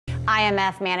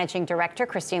IMF Managing Director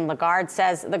Christine Lagarde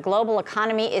says the global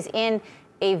economy is in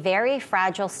a very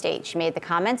fragile state. She made the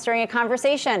comments during a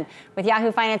conversation with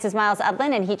Yahoo Finance's Myles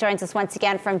Udland, and he joins us once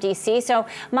again from D.C. So,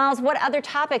 Myles, what other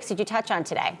topics did you touch on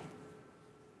today?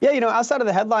 Yeah, outside of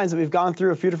the headlines that we've gone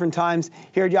through a few different times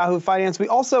here at Yahoo Finance, we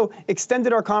also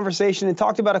extended our conversation and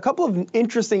talked about a couple of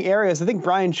interesting areas. I think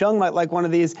Brian Chung might like one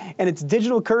of these, and it's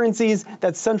digital currencies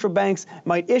that central banks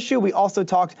might issue. We also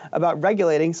talked about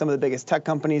regulating some of the biggest tech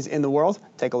companies in the world.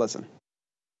 Take a listen.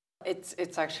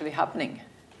 It's actually happening.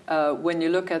 When you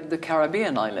look at the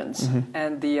Caribbean islands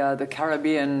and the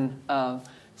Caribbean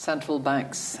central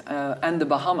banks and the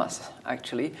Bahamas,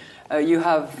 actually, you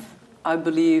have, I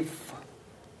believe,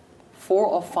 4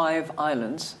 or 5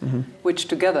 islands which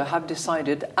together have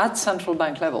decided at central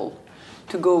bank level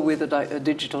to go with a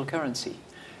digital currency.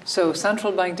 So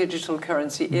central bank digital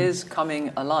currency is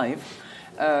coming alive.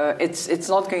 It's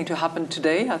not going to happen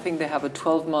today. I think they have a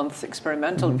 12-month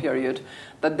experimental period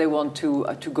that they want to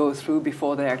go through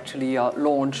before they actually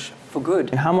launch for good.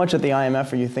 And how much at the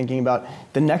IMF are you thinking about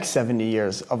the next 70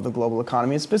 years of the global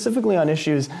economy, specifically on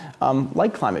issues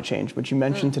like climate change, which you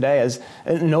mentioned today as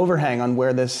an overhang on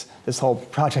where this whole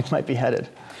project might be headed?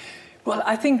 Well,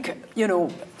 I think,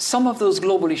 some of those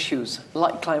global issues,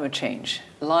 like climate change,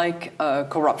 like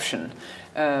corruption,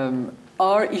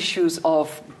 are issues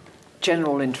of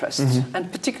general interest,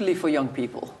 and particularly for young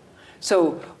people.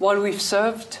 So while we've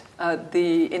served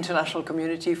the international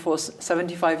community for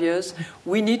 75 years,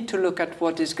 we need to look at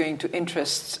what is going to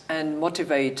interest and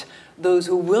motivate those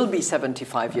who will be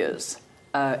 75 years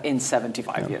in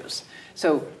 75 years.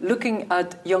 So looking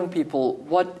at young people,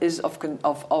 what is of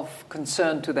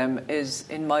concern to them is,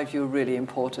 in my view, really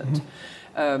important.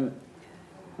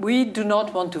 We do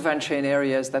not want to venture in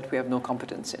areas that we have no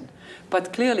competence in.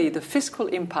 But clearly, the fiscal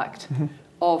impact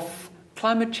of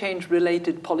climate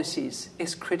change-related policies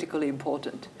is critically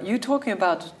important. You're talking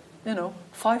about,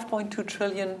 $5.2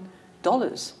 trillion,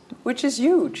 which is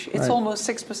huge. It's almost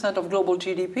 6% of global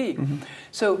GDP.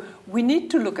 So we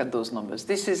need to look at those numbers.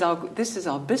 This is our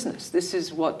business. This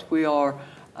is what we are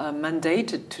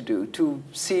mandated to do, to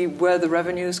see where the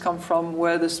revenues come from,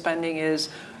 where the spending is,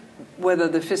 whether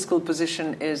the fiscal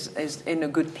position is in a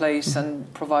good place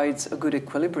and provides a good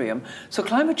equilibrium. So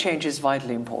climate change is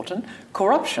vitally important.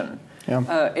 Corruption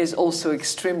is also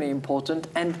extremely important.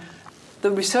 And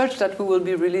the research that we will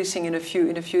be releasing in a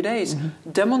few days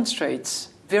demonstrates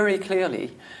very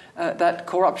clearly that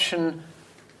corruption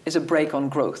is a brake on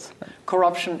growth.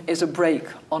 Corruption is a brake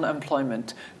on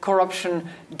employment. Corruption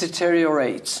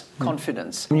deteriorates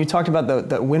confidence. When you talked about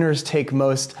the winners take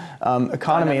most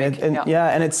economy,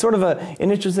 and it's sort of an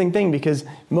interesting thing because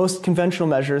most conventional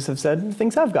measures have said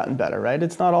things have gotten better, right?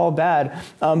 It's not all bad,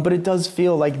 but it does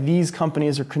feel like these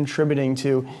companies are contributing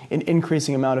to an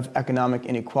increasing amount of economic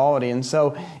inequality. And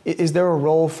so is there a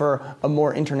role for a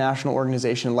more international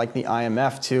organization like the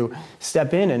IMF to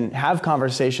step in and have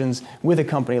conversations with a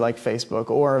company like Facebook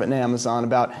or an Amazon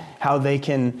about how they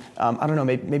can,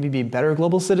 maybe be better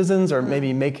global citizens or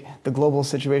maybe make the global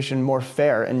situation more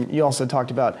fair? And you also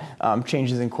talked about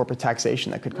changes in corporate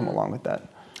taxation that could come along with that.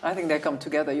 I think they come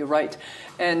together, you're right.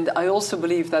 And I also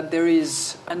believe that there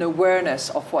is an awareness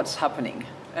of what's happening.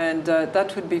 And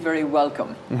that would be very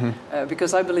welcome,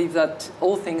 because I believe that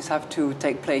all things have to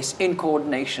take place in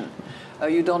coordination.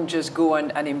 You don't just go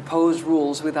and impose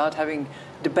rules without having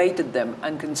debated them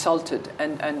and consulted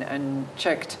and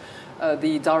checked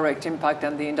the direct impact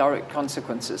and the indirect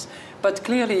consequences. But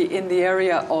clearly in the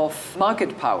area of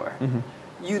market power,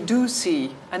 you do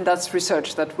see, and that's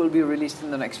research that will be released in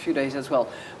the next few days as well,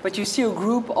 but you see a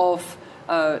group of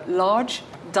large,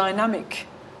 dynamic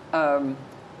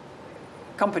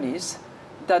companies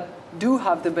that do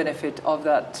have the benefit of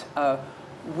that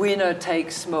winner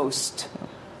takes most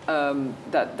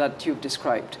that you've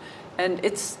described. And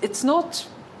it's not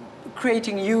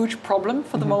creating a huge problem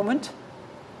for the moment,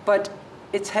 but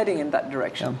it's heading in that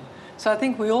direction. So I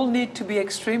think we all need to be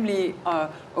extremely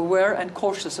aware and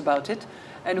cautious about it,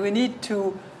 and we need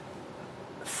to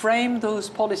frame those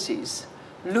policies,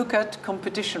 look at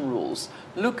competition rules,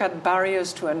 look at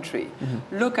barriers to entry,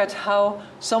 look at how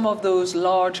some of those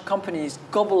large companies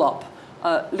gobble up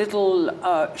little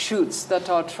shoots that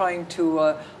are trying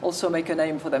to also make a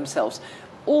name for themselves.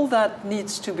 All that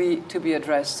needs to be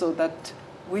addressed so that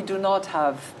we do not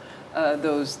have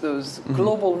those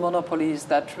global monopolies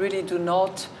that really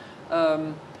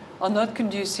are not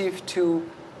conducive to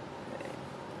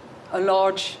a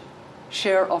large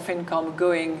share of income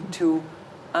going to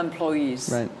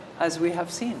employees as we have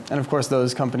seen. And of course,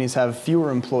 those companies have fewer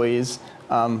employees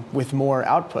with more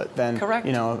output than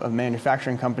a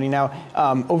manufacturing company. Now,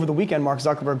 over the weekend, Mark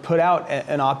Zuckerberg put out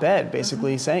an op-ed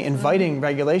basically saying, inviting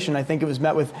regulation. I think it was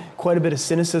met with quite a bit of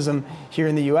cynicism here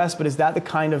in the US, but is that the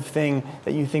kind of thing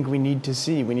that you think we need to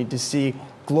see? We need to see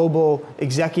global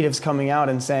executives coming out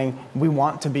and saying, we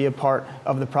want to be a part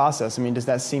of the process. I mean, does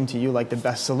that seem to you like the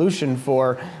best solution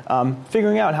for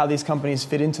figuring out how these companies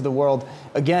fit into the world,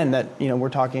 again, that we're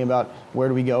talking about where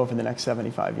do we go for the next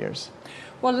 75 years?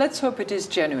 Well, let's hope it is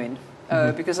genuine,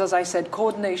 because as I said,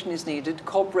 coordination is needed.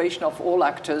 Cooperation of all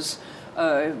actors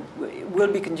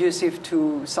will be conducive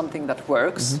to something that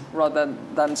works, rather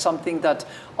than something that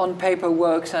on paper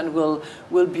works and will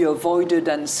be avoided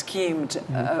and schemed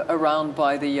around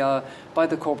by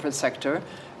the corporate sector.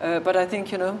 But I think,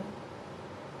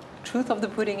 truth of the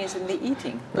pudding is in the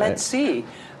eating. Right. Let's see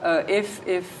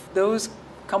if those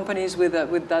companies with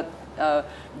that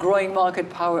growing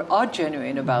market power are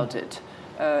genuine about it.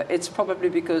 It's probably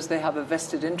because they have a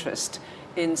vested interest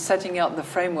in setting out the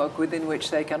framework within which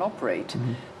they can operate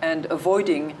and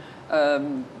avoiding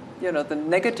the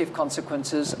negative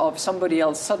consequences of somebody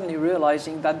else suddenly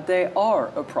realizing that they are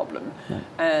a problem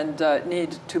and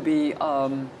need to be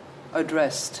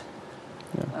addressed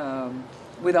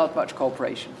without much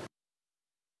cooperation.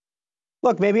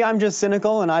 Look, maybe I'm just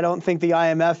cynical and I don't think the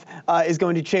IMF is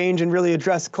going to change and really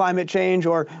address climate change,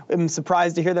 or I'm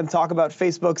surprised to hear them talk about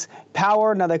Facebook's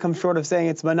power. Now, they come short of saying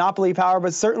it's monopoly power,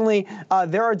 but certainly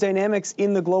there are dynamics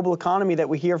in the global economy that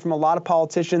we hear from a lot of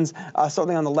politicians,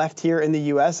 certainly on the left here in the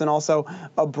U.S. and also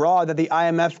abroad, that the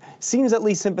IMF seems at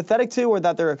least sympathetic to or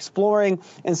that they're exploring.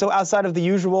 And so outside of the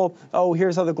usual, oh,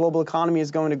 here's how the global economy is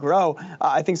going to grow,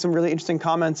 I think some really interesting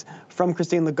comments from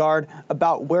Christine Lagarde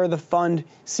about where the fund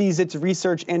sees its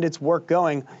research and its work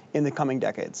going in the coming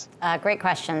decades. Great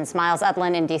questions. Myles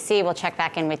Udland in D.C. We'll check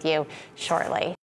back in with you shortly.